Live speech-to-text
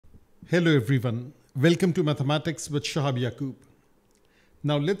Hello everyone, welcome to Mathematics with Shahab Yaqub.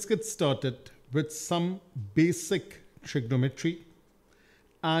 Now let's get started with some basic trigonometry,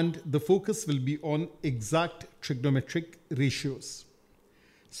 and the focus will be on exact trigonometric ratios.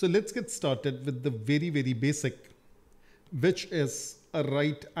 So let's get started with the very basic, which is a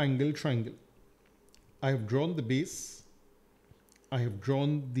right angle triangle. I have drawn the base, I have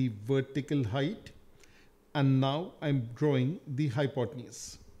drawn the vertical height, and now I'm drawing the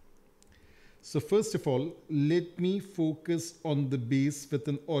hypotenuse. So first of all, let me focus on the base with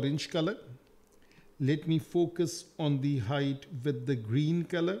an orange color. Let me focus on the height with the green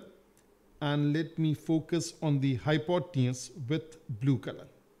color, and let me focus on the hypotenuse with blue color.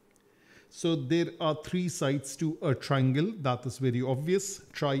 So there are three sides to a triangle. That is very obvious,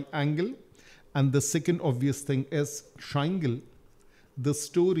 triangle. And the second obvious thing is triangle. The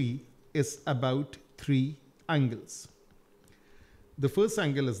story is about three angles. The first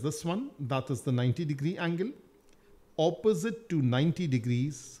angle is this one, that is the 90-degree angle. Opposite to 90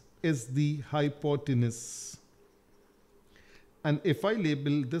 degrees is the hypotenuse. And if I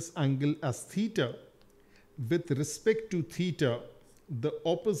label this angle as theta, with respect to theta, the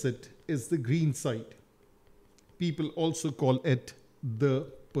opposite is the green side. People also call it the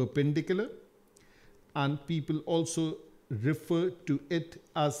perpendicular, and people also refer to it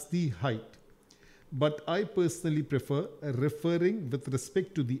as the height. But I personally prefer referring with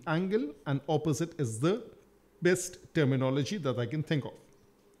respect to the angle, and opposite is the best terminology that I can think of.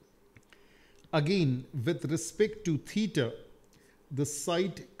 Again, with respect to theta, the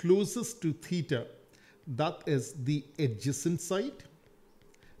side closest to theta, that is the adjacent side,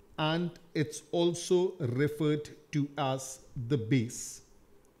 and it's also referred to as the base.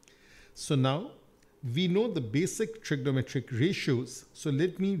 So now we know the basic trigonometric ratios. So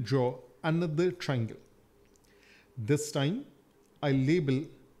let me draw another triangle. This time I label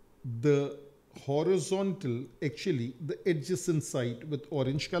the horizontal, actually the adjacent side, with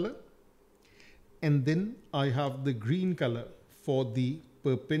orange color, and then I have the green color for the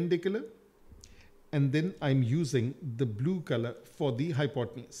perpendicular, and then I'm using the blue color for the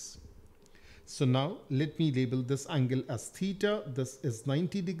hypotenuse. So now let me label this angle as theta. This is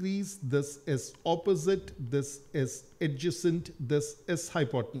 90 degrees, this is opposite, this is adjacent, this is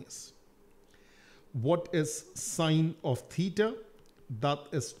hypotenuse. What is sine of theta? That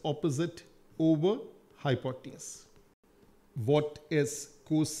is opposite over hypotenuse. What is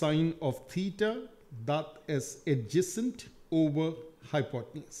cosine of theta? That is adjacent over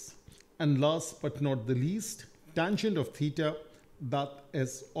hypotenuse. And last but not the least, tangent of theta, that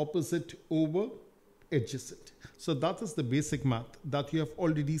is opposite over adjacent. So that is the basic math that you have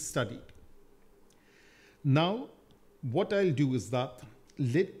already studied. Now what I'll do is that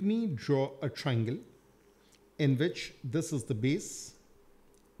let me draw a triangle in which this is the base,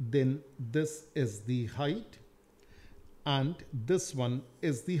 then this is the height, and this one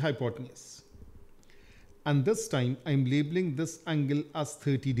is the hypotenuse. And this time I'm labeling this angle as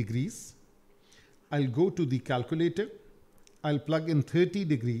 30 degrees. I'll go to the calculator, I'll plug in 30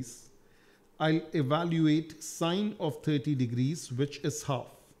 degrees, I'll evaluate sine of 30 degrees, which is half.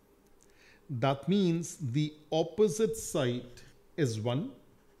 That means the opposite side is 1,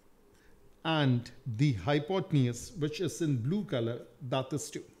 and the hypotenuse, which is in blue color, that is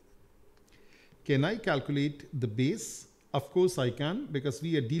 2. Can I calculate the base? Of course I can, because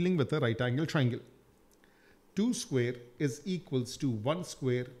we are dealing with a right angle triangle. 2 square is equals to 1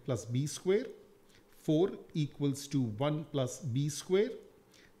 square plus b square. 4 equals to 1 plus b square.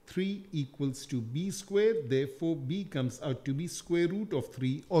 3 equals to b square. Therefore b comes out to be square root of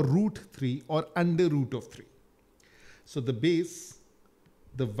 3 or root 3 or under root of 3. So the base,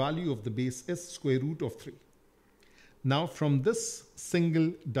 the value of the base is square root of 3. Now from this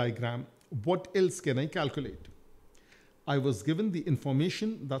single diagram, what else can I calculate? I was given the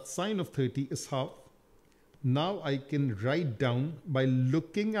information that sine of 30 is half. Now I can write down, by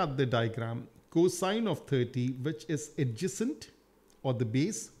looking at the diagram, cosine of 30, which is adjacent or the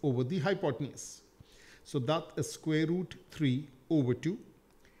base over the hypotenuse. So that is square root 3 over 2.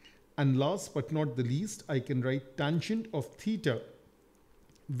 And last but not the least, I can write tangent of theta,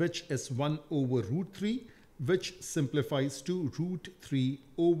 which is 1 over root 3, which simplifies to root 3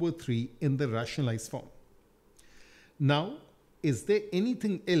 over 3 in the rationalized form. Now, is there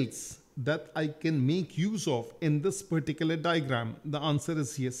anything else that I can make use of in this particular diagram? The answer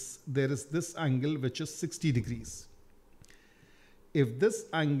is yes. There is this angle which is 60 degrees. If this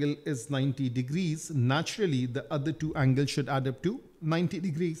angle is 90 degrees, naturally the other two angles should add up to 90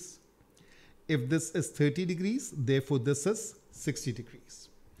 degrees. If this is 30 degrees, therefore this is 60 degrees.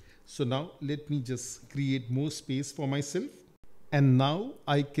 So now let me just create more space for myself. And now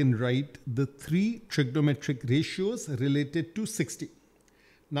I can write the three trigonometric ratios related to 60.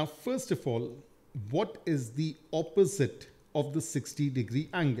 Now, first of all, what is the opposite of the 60-degree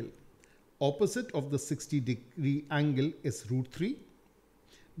angle? Opposite of the 60-degree angle is root 3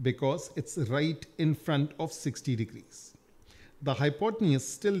 because it's right in front of 60 degrees. The hypotenuse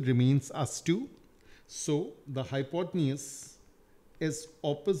still remains as 2. So the hypotenuse is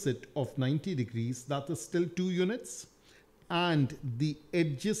opposite of 90 degrees. That is still 2 units. And the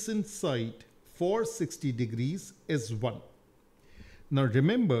adjacent side for 60 degrees is 1. Now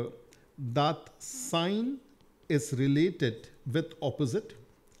remember that sine is related with opposite.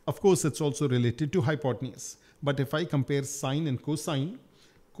 Of course, it's also related to hypotenuse. But if I compare sine and cosine,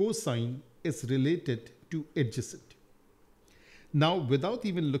 cosine is related to adjacent. Now, without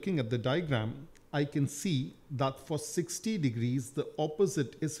even looking at the diagram, I can see that for 60 degrees, the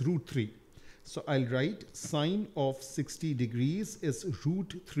opposite is root 3. So I'll write sine of 60 degrees is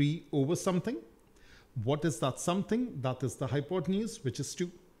root 3 over something. What is that something? That is the hypotenuse, which is 2.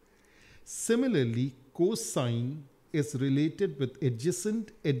 Similarly, cosine is related with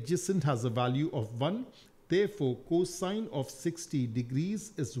adjacent. Adjacent has a value of 1. Therefore, cosine of 60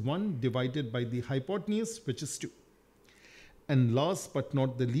 degrees is 1 divided by the hypotenuse, which is 2. And last but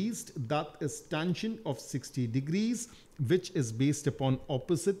not the least, that is tangent of 60 degrees, which is based upon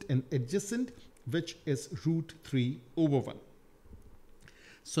opposite and adjacent, which is root 3 over 1.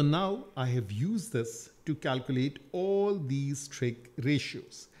 So now I have used this to calculate all these trig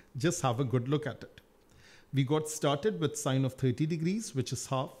ratios. Just have a good look at it. We got started with sine of 30 degrees, which is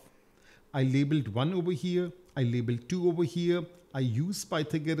half. I labeled 1 over here. I labeled 2 over here. I used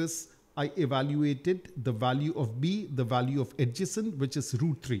Pythagoras. I evaluated the value of b, the value of adjacent, which is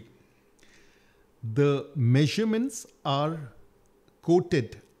root 3. The measurements are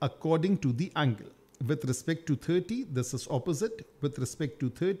quoted according to the angle. With respect to 30, this is opposite. With respect to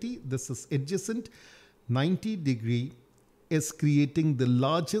 30, this is adjacent. 90 degree is creating the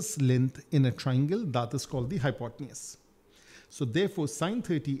largest length in a triangle. That is called the hypotenuse. So therefore, sine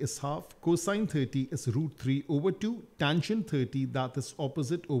 30 is half, cosine 30 is root 3 over 2, tangent 30, that is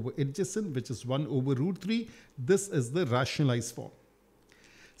opposite over adjacent, which is 1 over root 3. This is the rationalized form.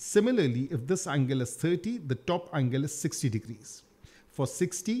 Similarly, if this angle is 30, the top angle is 60 degrees. For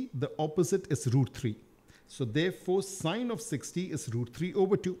 60, the opposite is root 3. So therefore, sine of 60 is root 3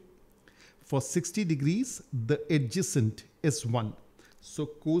 over 2. For 60 degrees, the adjacent is 1. So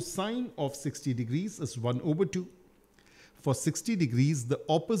cosine of 60 degrees is 1 over 2. For 60 degrees, the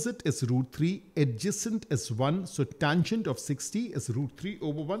opposite is root 3, adjacent is 1, so tangent of 60 is root 3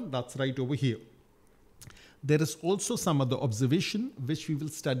 over 1, that's right over here. There is also some other observation which we will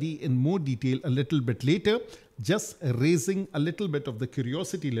study in more detail a little bit later, just raising a little bit of the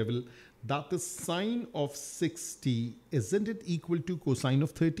curiosity level, that is sine of 60, isn't it equal to cosine of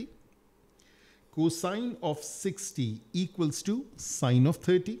 30? Cosine of 60 equals to sine of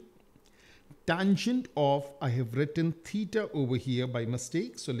 30. Tangent of, I have written theta over here by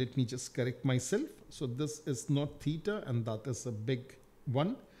mistake. So let me just correct myself. So this is not theta and that is a big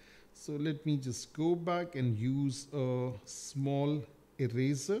one. So let me just go back and use a small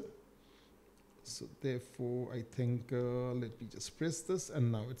eraser. So therefore, I think, let me just press this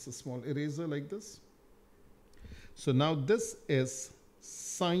and now it's a small eraser like this. So now this is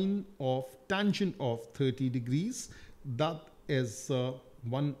sine of tangent of 30 degrees. That is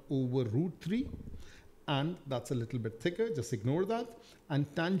 1 over root 3 and that's a little bit thicker, just ignore that. And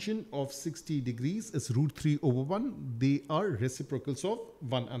tangent of 60 degrees is root 3 over 1. They are reciprocals of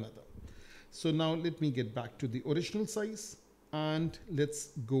one another. So now let me get back to the original size and let's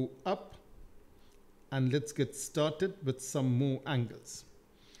go up and let's get started with some more angles.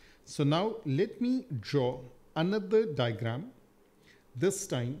 So now let me draw another diagram. This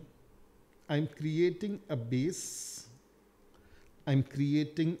time I'm creating a base, I'm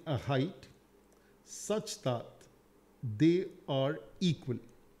creating a height such that they are equal.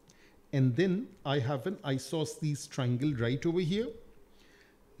 And then I have an isosceles triangle right over here.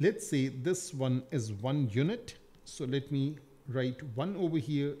 Let's say this one is 1 unit. So let me write 1 over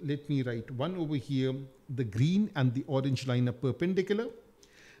here. Let me write 1 over here. The green and the orange line are perpendicular.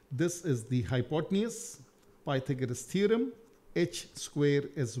 This is the hypotenuse. Pythagoras theorem. H square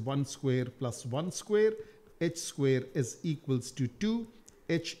is 1 square plus 1 square. H square is equals to 2.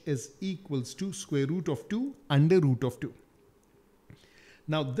 H is equals to square root of 2 under root of 2.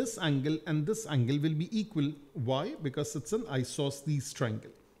 Now this angle and this angle will be equal. Why? Because it's an isosceles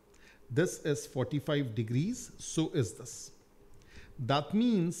triangle. This is 45 degrees. So is this. That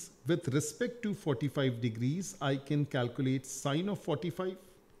means with respect to 45 degrees, I can calculate sine of 45,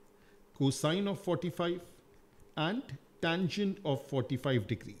 cosine of 45 and tangent of 45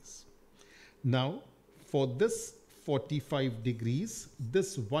 degrees. Now, for this 45 degrees,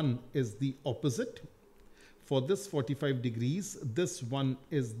 this one is the opposite. For this 45 degrees, this one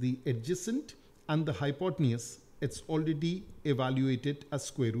is the adjacent, and the hypotenuse, it's already evaluated as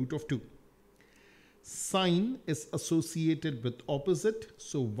square root of 2. Sine is associated with opposite,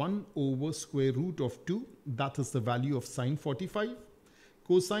 so 1 over square root of 2, that is the value of sine 45.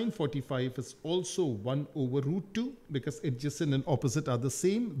 Cosine 45 is also 1 over root 2 because adjacent and opposite are the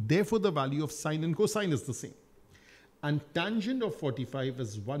same. Therefore, the value of sine and cosine is the same. And tangent of 45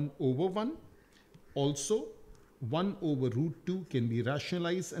 is 1 over 1. Also, 1 over root 2 can be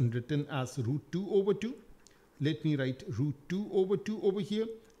rationalized and written as root 2 over 2. Let me write root 2 over 2 over here,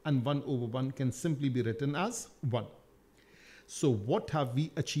 and 1 over 1 can simply be written as 1. So what have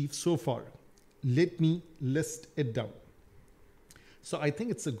we achieved so far? Let me list it down. So I think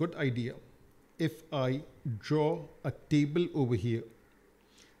it's a good idea if I draw a table over here,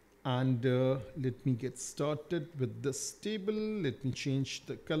 and let me get started with this table. Let me change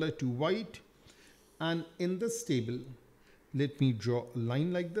the color to white, and in this table let me draw a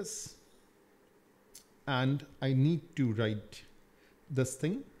line like this, and I need to write this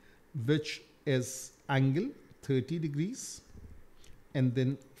thing, which is angle 30 degrees, and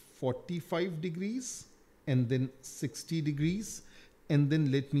then 45 degrees, and then 60 degrees, and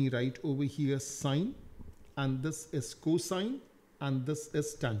then let me write over here sine, and this is cosine, and this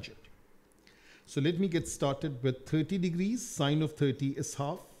is tangent. So let me get started with 30 degrees. Sine of 30 is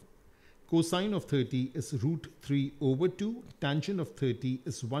half. Cosine of 30 is root 3 over 2. Tangent of 30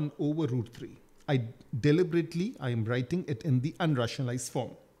 is 1 over root 3. I am writing it in the unrationalized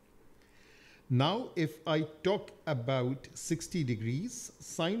form. Now, if I talk about 60 degrees,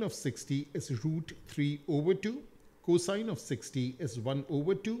 sine of 60 is root 3 over 2. Cosine of 60 is 1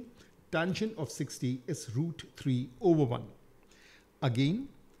 over 2. Tangent of 60 is root 3 over 1. Again,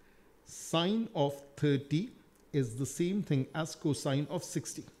 sine of 30 is the same thing as cosine of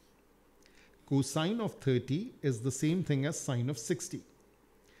 60. Cosine of 30 is the same thing as sine of 60.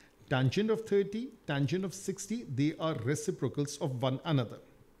 Tangent of 30, tangent of 60, they are reciprocals of one another.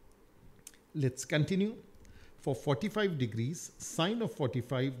 Let's continue. For 45 degrees, sine of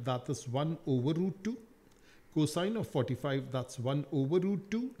 45, that is 1 over root 2. Cosine of 45, that's 1 over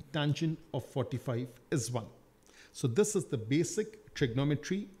root 2. Tangent of 45 is 1. So this is the basic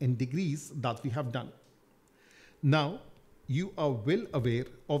trigonometry in degrees that we have done. Now, you are well aware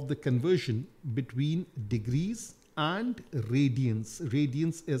of the conversion between degrees and radians.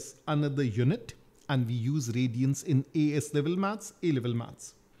 Radians is another unit, and we use radians in AS level maths, A level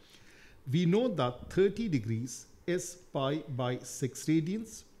maths. We know that 30 degrees is pi by 6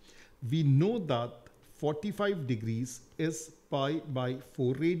 radians. We know that 45 degrees is pi by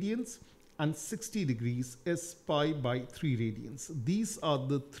 4 radians, and 60 degrees is pi by 3 radians. These are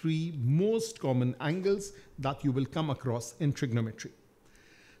the three most common angles that you will come across in trigonometry.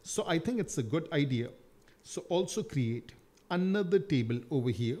 So I think it's a good idea. So also create another table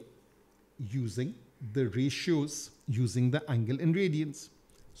over here using the ratios using the angle in radians.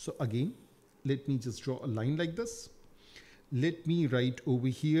 So again, let me just draw a line like this. Let me write over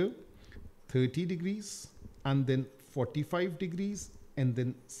here 30 degrees, and then 45 degrees, and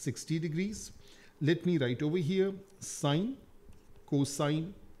then 60 degrees. Let me write over here sine,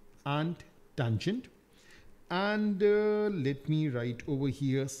 cosine, and tangent. And let me write over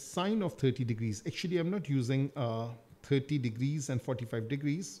here sine of 30 degrees. Actually, I'm not using 30 degrees and 45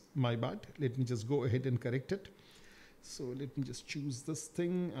 degrees. My bad. Let me just go ahead and correct it. So let me just choose this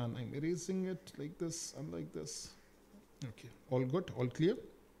thing, and I'm erasing it like this and like this. Okay, all good, all clear.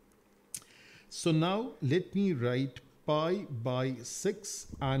 So now let me write pi by 6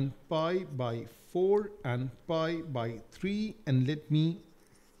 and pi by 4 and pi by 3, and let me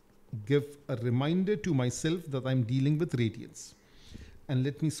give a reminder to myself that I'm dealing with radians. And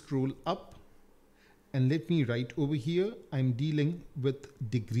let me scroll up, and let me write over here I'm dealing with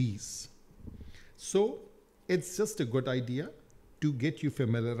degrees. So it's just a good idea to get you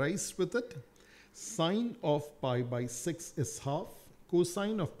familiarized with it. Sine of pi by 6 is half.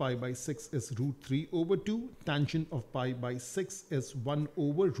 Cosine of pi by 6 is root 3 over 2. Tangent of pi by 6 is 1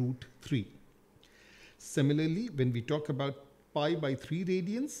 over root 3. Similarly, when we talk about pi by 3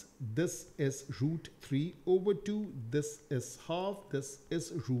 radians, this is root 3 over 2. This is half. This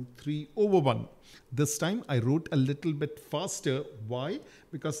is root 3 over 1. This time I wrote a little bit faster. Why?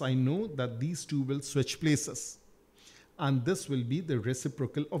 Because I know that these two will switch places, and this will be the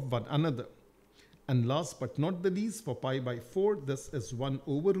reciprocal of one another. And last but not the least, for pi by 4, this is 1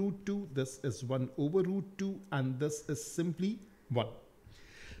 over root 2, this is 1 over root 2, and this is simply 1.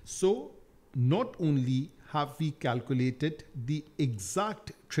 So not only have we calculated the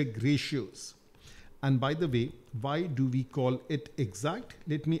exact trig ratios. And by the way, why do we call it exact?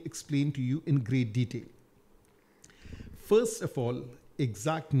 Let me explain to you in great detail. First of all,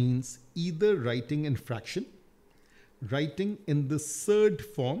 exact means either writing in fraction, writing in the third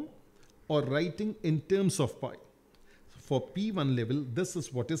form, or writing in terms of pi. For P1 level, this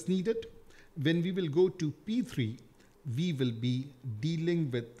is what is needed. When we will go to P3, we will be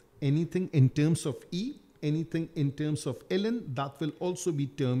dealing with anything in terms of E, anything in terms of ln, that will also be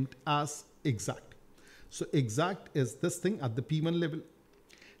termed as exact. So exact is this thing at the P1 level.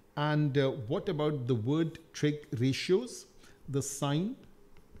 And what about the word trig ratios? The sine,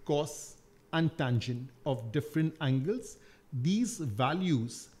 cos and tangent of different angles. These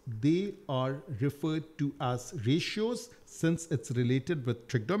values, they are referred to as ratios. Since it's related with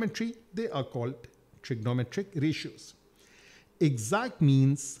trigonometry, they are called trigonometric ratios. Exact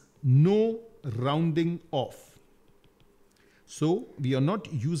means no rounding off. So we are not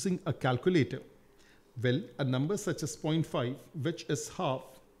using a calculator. Well, a number such as 0.5, which is half,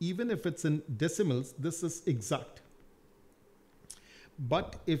 even if it's in decimals, this is exact.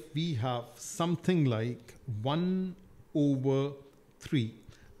 But if we have something like 1/3,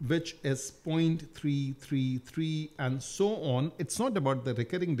 which is 0.333 and so on, it's not about the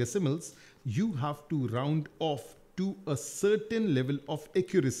recurring decimals. You have to round off to a certain level of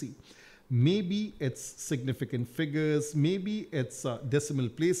accuracy. Maybe it's significant figures, maybe it's decimal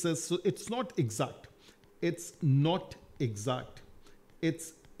places. So it's not exact. It's not exact.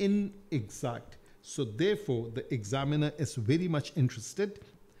 It's inexact. So therefore, the examiner is very much interested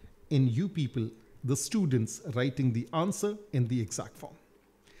in you people, the students, writing the answer in the exact form.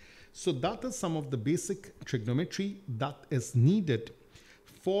 So that is some of the basic trigonometry that is needed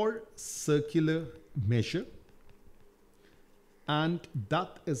for circular measure, and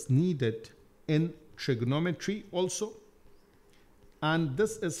that is needed in trigonometry also. And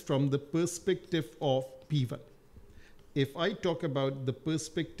this is from the perspective of P1. If I talk about the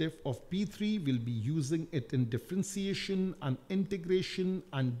perspective of P3, we'll be using it in differentiation and integration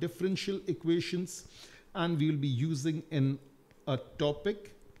and differential equations. And we'll be using in a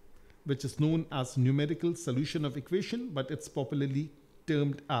topic which is known as numerical solution of equation, but it's popularly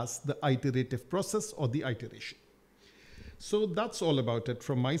termed as the iterative process or the iteration. So that's all about it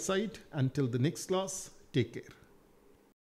from my side. Until the next class, take care.